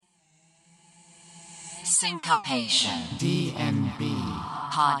Syncopation DNB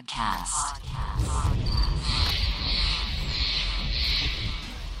Podcast.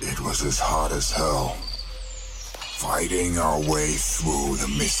 It was as hot as hell, fighting our way through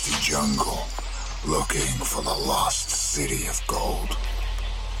the misty jungle, looking for the lost city of gold.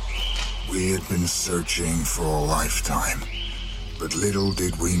 We had been searching for a lifetime, but little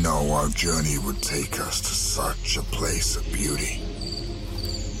did we know our journey would take us to such a place of beauty.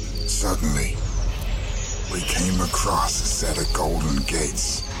 Suddenly, we came across a set of golden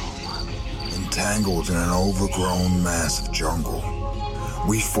gates. Entangled in an overgrown mass of jungle,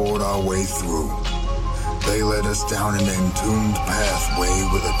 we fought our way through. They led us down an entombed pathway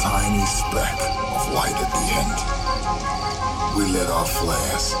with a tiny speck of light at the end. We lit our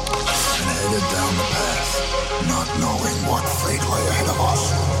flares and headed down the path, not knowing what fate lay ahead of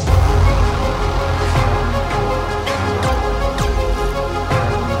us.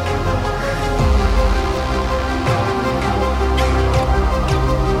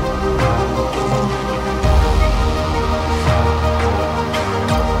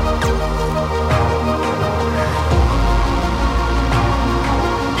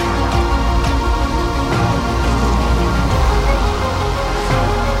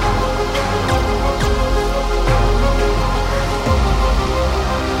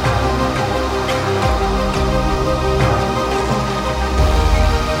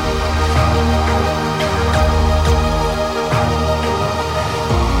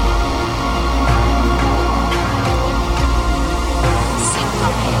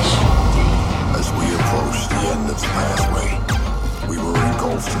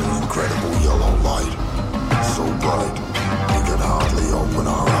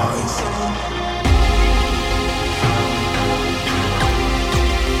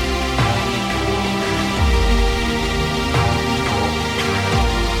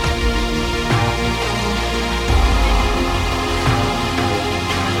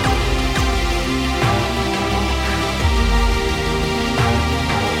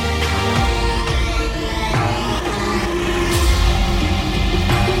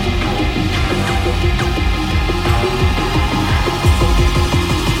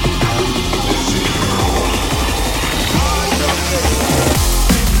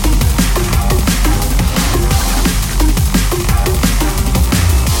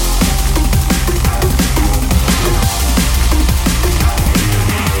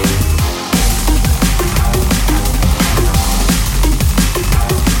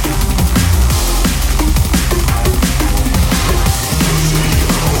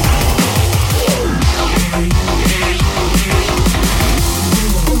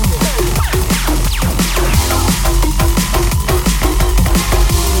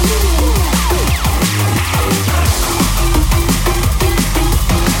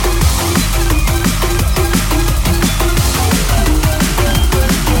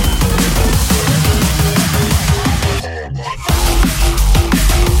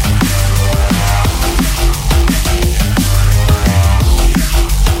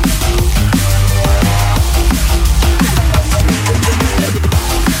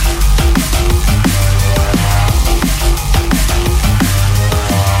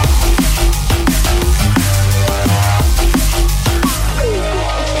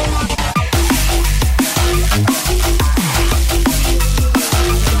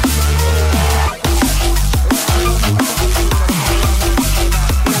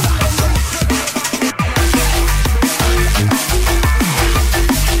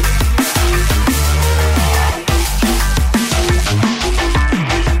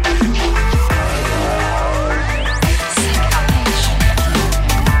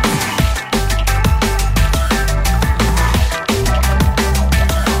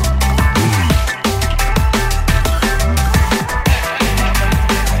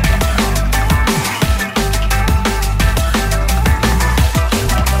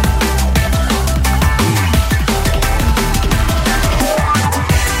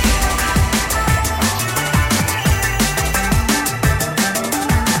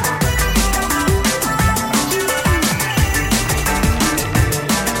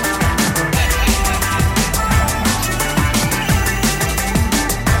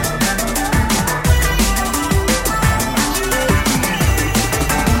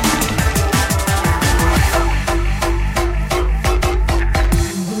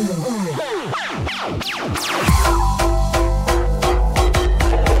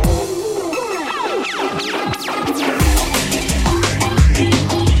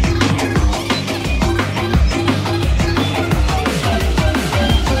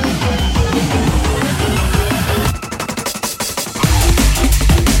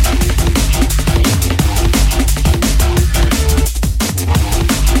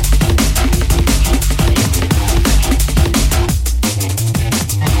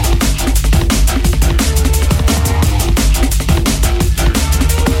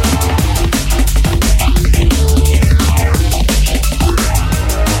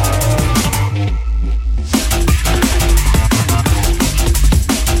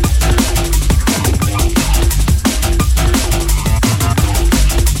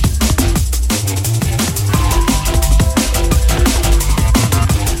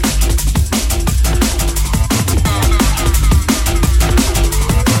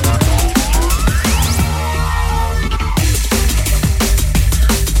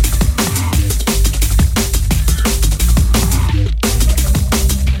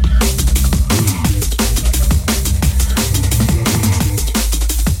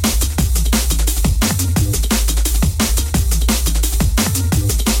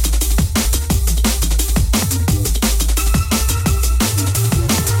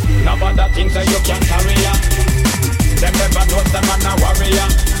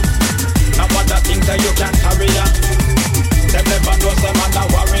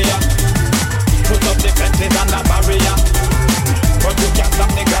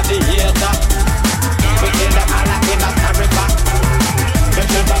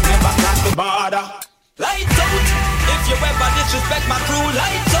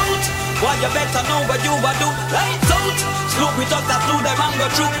 lights out. Why you better know what you a do. Lights out. Sloop we just a slew them and go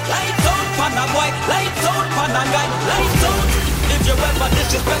through. Lights out, pan a boy. Lights out, pan a guy. Lights out. If you ever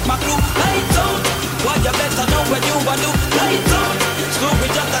disrespect my crew, lights out. Why you better know what you a do. Lights out. Sloop we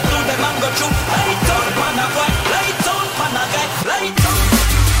just a slew them and go through. Lights out, pan a boy. Lights out, pan a guy. Lights out.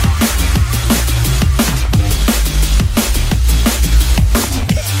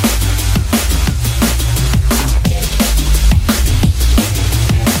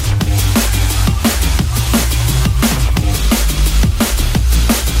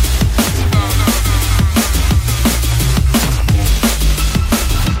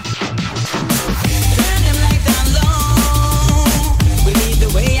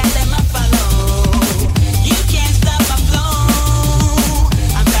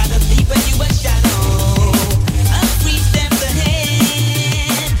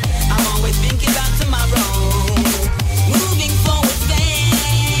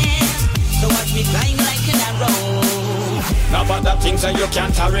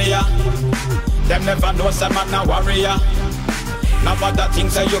 Them never know some man a warrior. Now but the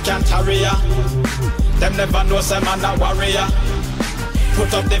things that you can't tarry ya. Them never know some man a warrior.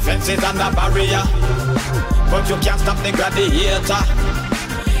 Put up defenses and a barrier, but you can't stop the gladiator.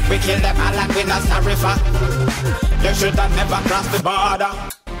 We kill them all and we not sorry for. You should have never crossed the border.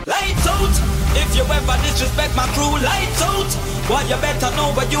 Lights out. If you ever disrespect my crew, lights out. Why you better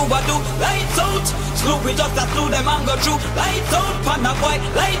know what you a do. Lights out. Sloop we just a slew them and go through. Lights out, pan a boy.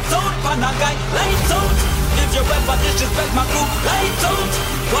 Lights out, pan a guy. Lights out. If you ever disrespect my crew, lights out.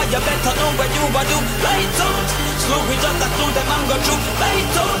 Why you better know what you a do. Lights out. Sloop we just a slew them and go through.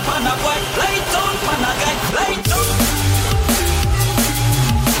 Lights out, pan a boy. Lights out, pan a guy. Lights out.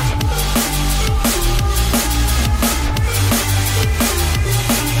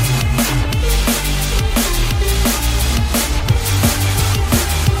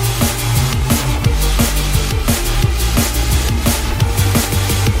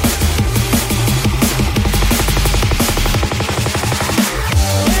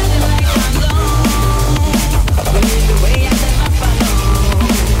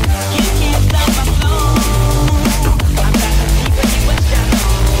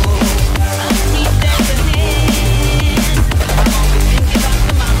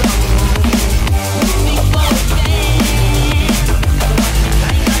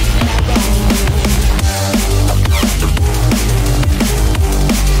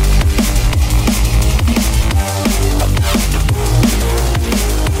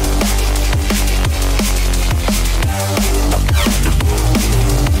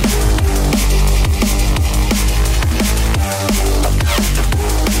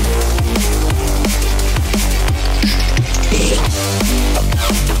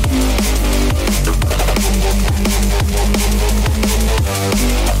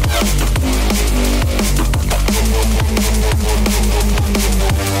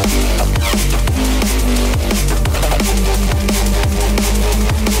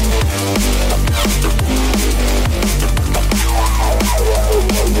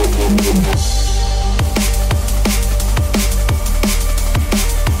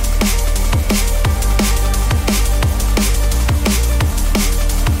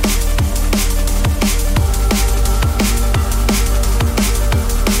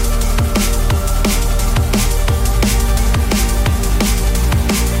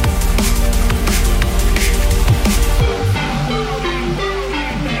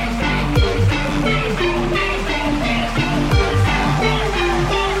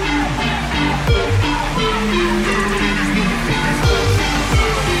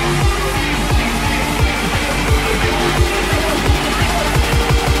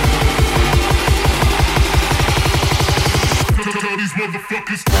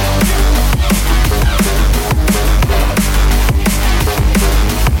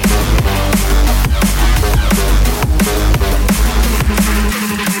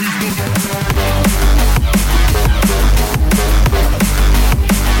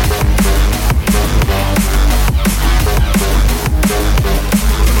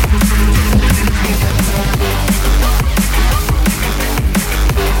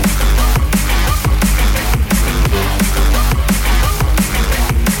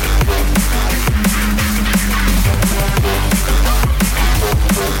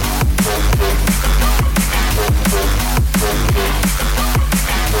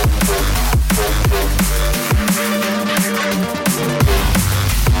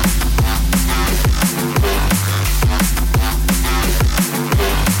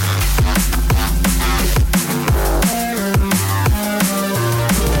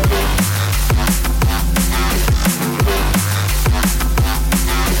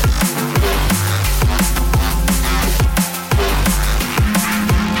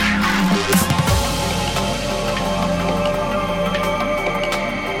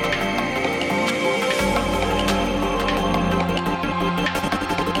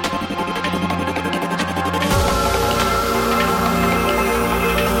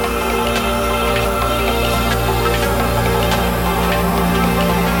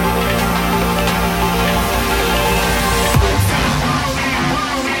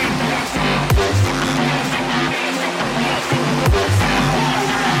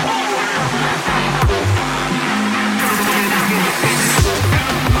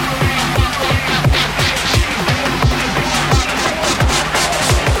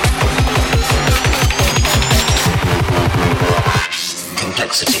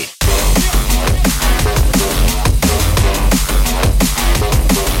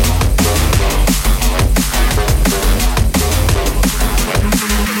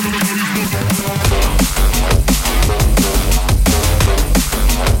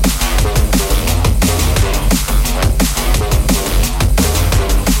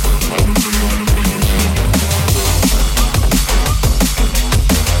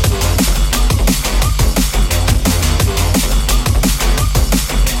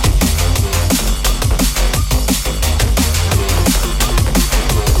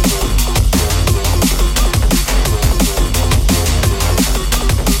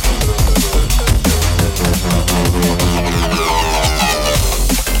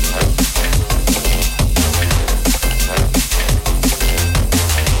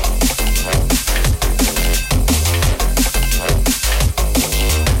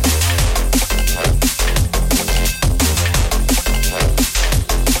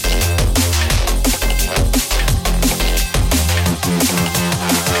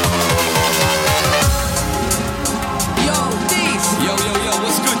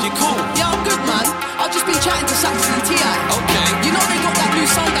 Saxon and T.I. Okay. You know they got that new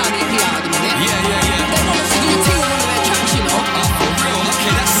Sundown EP out at the minute? Yeah. They want us to do a team on one of their tracks, you know? For real?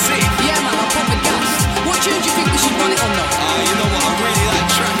 Okay, that's sick. Yeah, man, I'm proper gas. What tune do you think we should run it on, though? You know what? I really like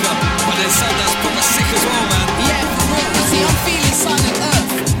Tracker, but then Sundown's proper sick as well, man. Yeah, for real. You see, I'm feeling Silent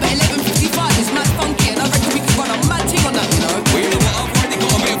Earth, but 11:55 is mad funky, and I reckon we could run a mad team on that, you know? Well, you know what? I've already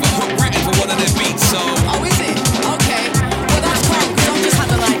got a bit of a hook written for one of their beats, so... Oh, is it? Okay. Well, that's calm, because I've just had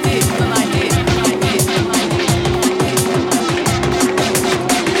an idea.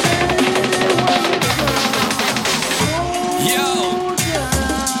 Yo!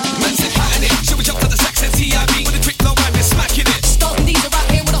 Man said pattern it. Should we jump to the Sax and T.I. beat with a quick low man, we're smacking it. Starting these are out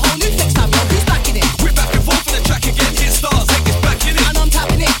here with a whole new flex time, yo. Who's backing it? We're back and forth on the track again. Hit stars, like it's back in it. And I'm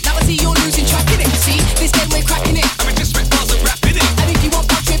tapping it. Now I see you're losing track in it. See, this game we're cracking it. And we just rip bars and rapping it. And if you want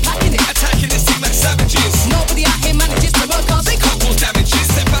punch, we're packing it. Attacking this team like savages. Nobody out here manages to work our big. Can't cause damages.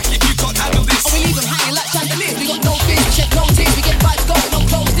 Step back if you can't handle this. Oh, we leave them hanging like chandeliers. We got no fears, we shed no tears. We get vibes going, no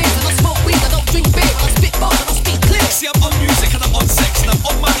closed ears. And I smoke weed, I don't drink beer. I spit bars and I speak clear. See, I'm on music and I'm on sex and I'm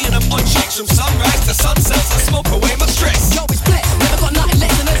on money and I'm on chicks. From sunrise to sunset, I smoke away my stress. Yo, it's blessed. Never got nothing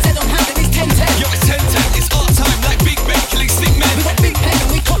less than a Z on hand and it's 10-10. Yo, it's 10-10, it's our time like Big Ben killing stick men. We got big pen and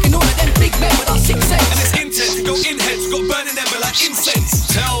we clocking all of them big men with our 6 cents. And it's intense to go in heads, got burning them like incense.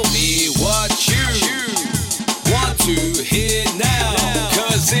 Tell me what you want to hear now,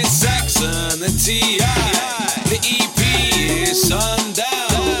 cause it's Saxon and T.I. The EP is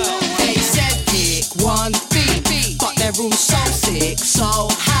Sundown. They said pick one beat, but their room's so sick, so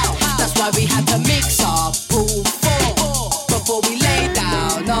how? That's why we had to mix our brew 4 before we lay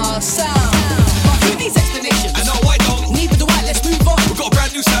down our sound. But who needs explanation? I know I don't. Neither do I, let's move on. We've got a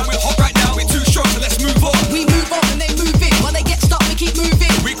brand new sound, we're hot right now, we're too strong, so let's move on. We move on and they move in. When they get stuck, we keep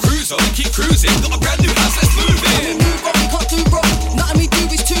moving. We cruise on and keep cruising, got a brand new house, let's move We in. move on, we can't do wrong. Nothing we do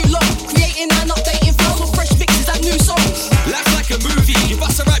is too long. Creating and updating flows with fresh mixes and new songs. Life's like a movie, give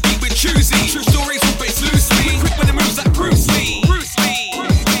us the right beat, we're choosy. True stories all based loosely, quick with the moves like Bruce Lee. Bruce Lee.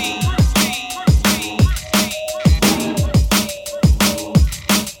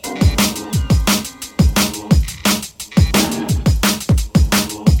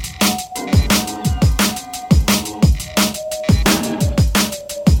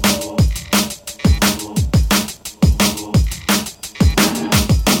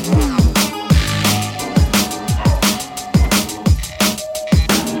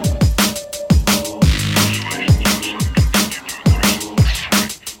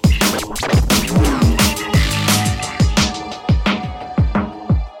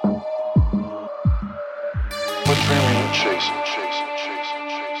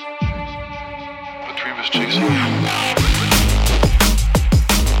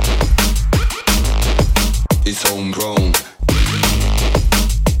 It's homegrown.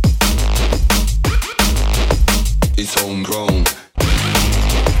 It's homegrown.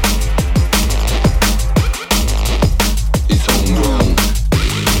 It's homegrown.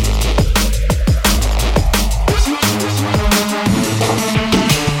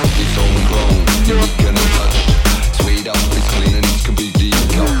 It's homegrown. Unique and untouched. Swayed up, it's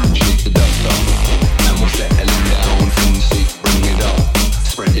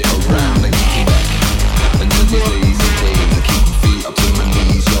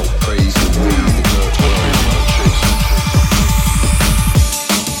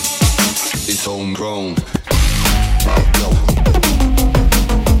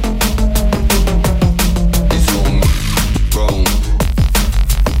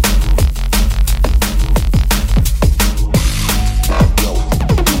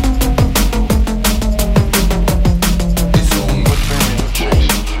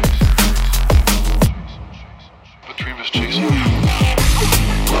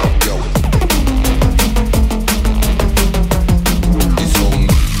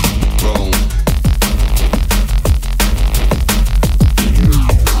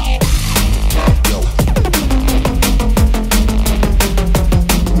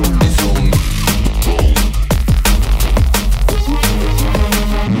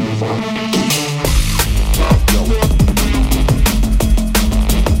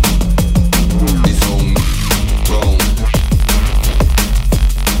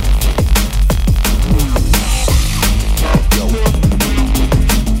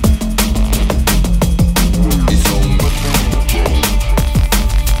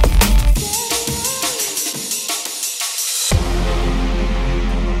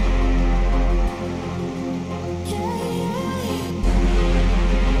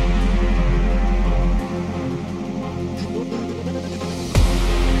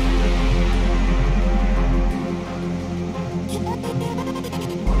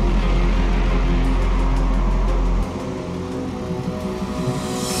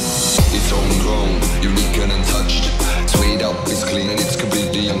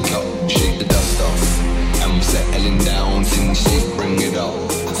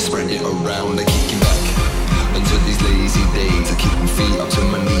around, they're kicking back until these lazy days. I keep my feet up to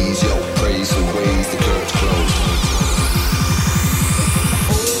my knees, yo, praise the ways, the curtains closed.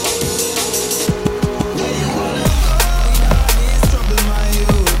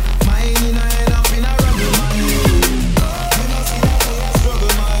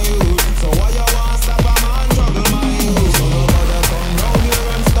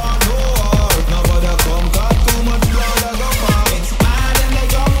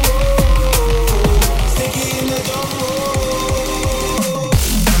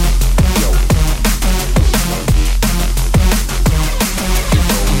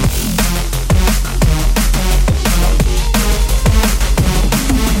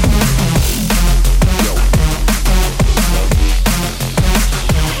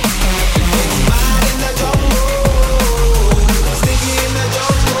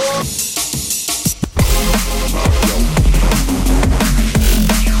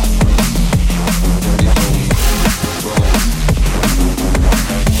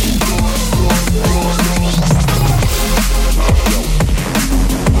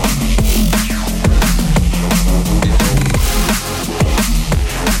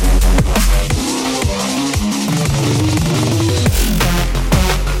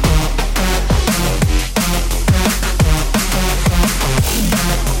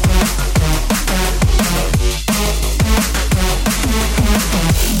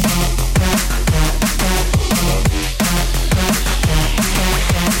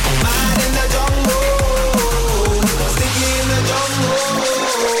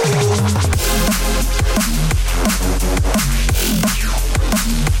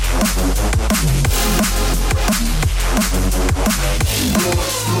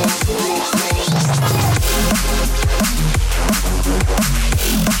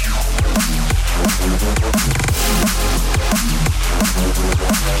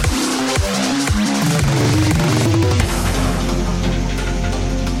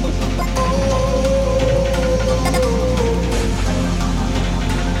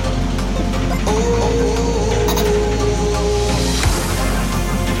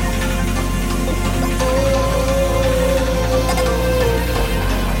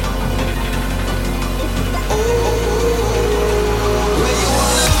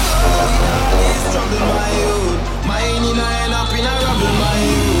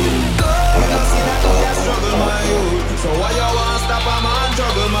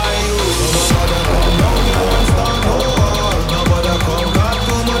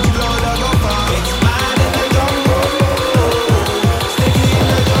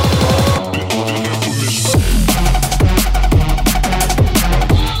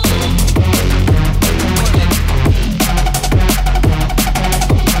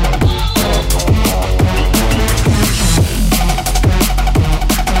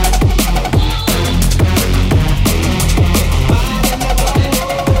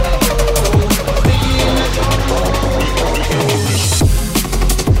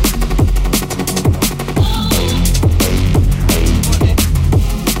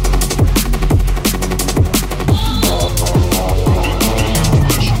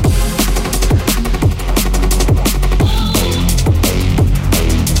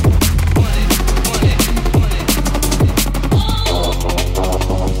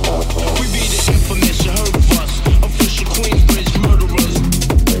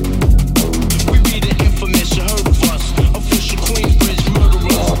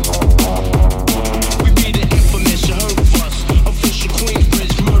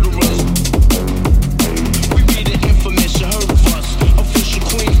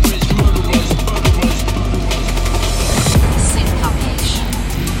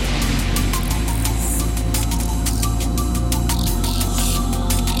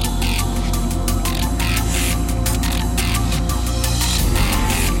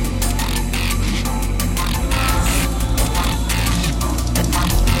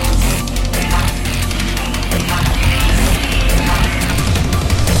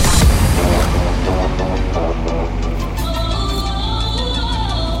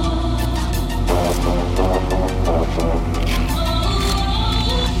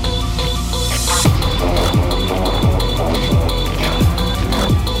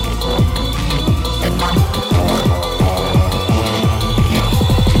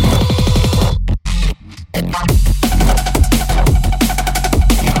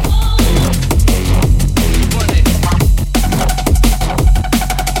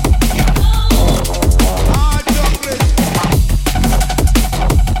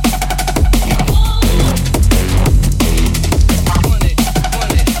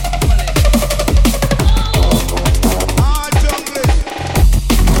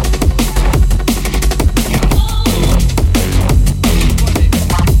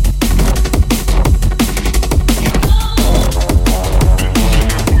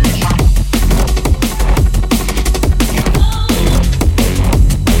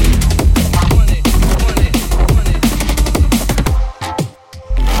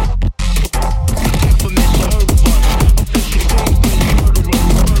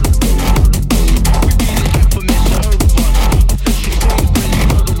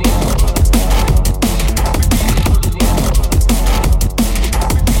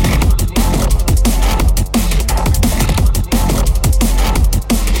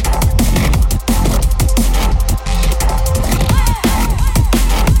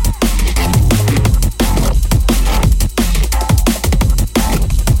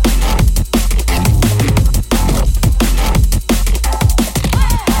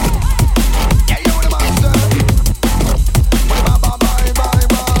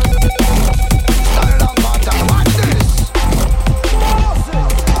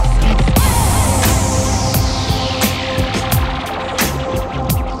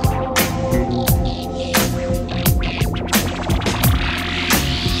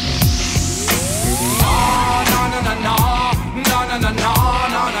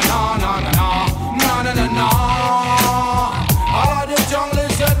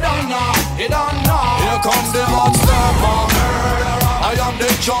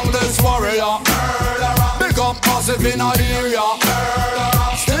 junglist warrior. Big up massive in a area.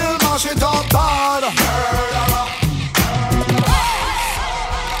 Still mash it up bad.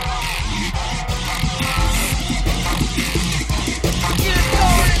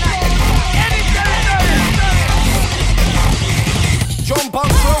 Jump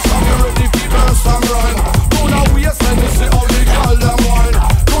and trust and be ready for burst and run. Do the waist and you see how they call them wine.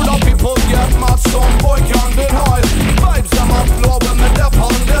 Do the people get mad, some boy can't deny. Vibes them up flow when me deaf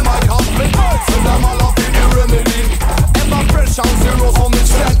on them. I can't play vibes with them all up in the remedy. Ever fresh and zero so me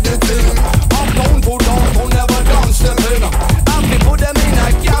set the thing. Up down to down to never done stepping. And we put them in a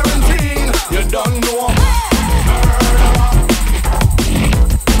guarantee. You don't know.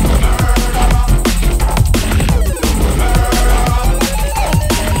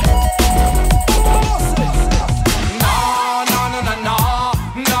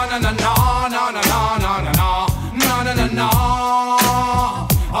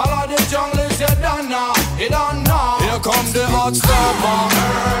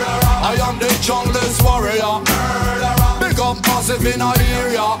 I am the junglist warrior. Big up massive in a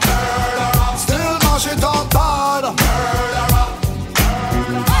area. Still mash it up bad.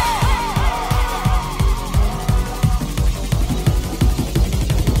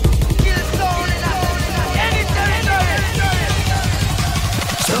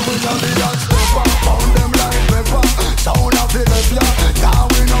 Still we can be that stepper. Pound them like pepper. Sound of Philadelphia. Yeah,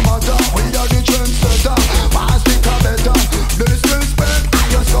 we no matter. We are the trendsetter. Fast think better. Disrespect.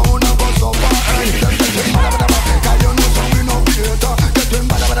 Your sound of us up. And them getting bada. Cause you know some we no theater. Getting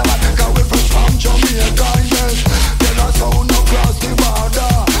bada. Cause we fresh from Jamaica. Yes. Then a sound across the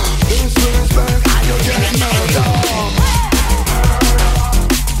border. Disrespect. And you get murdered.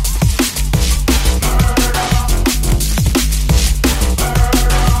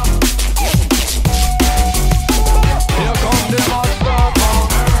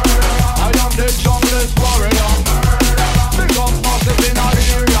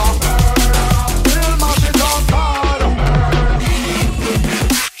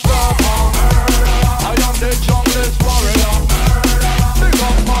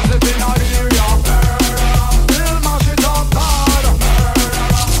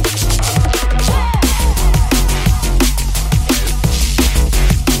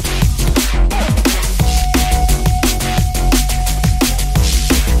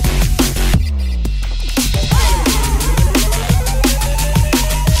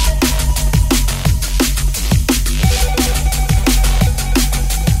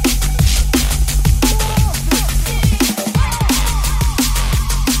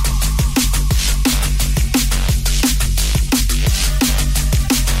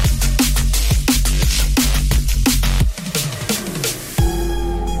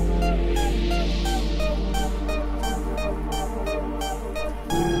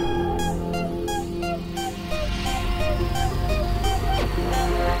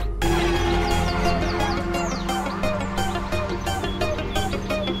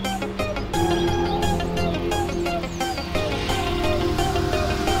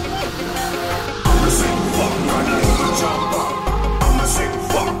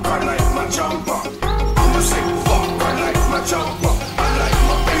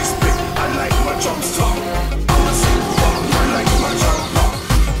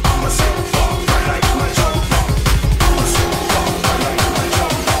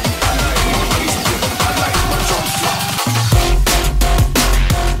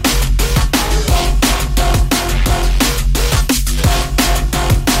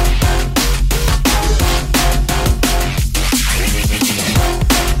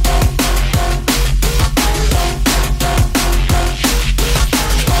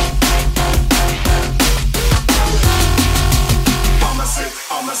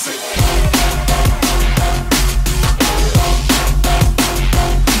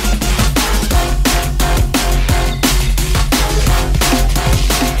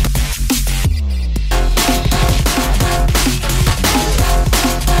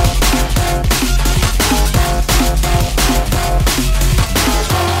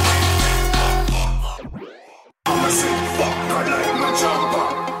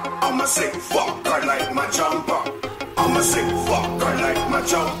 sick fucker like my jumper. I'm a sick fucker like my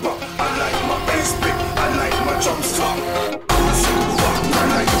jumper.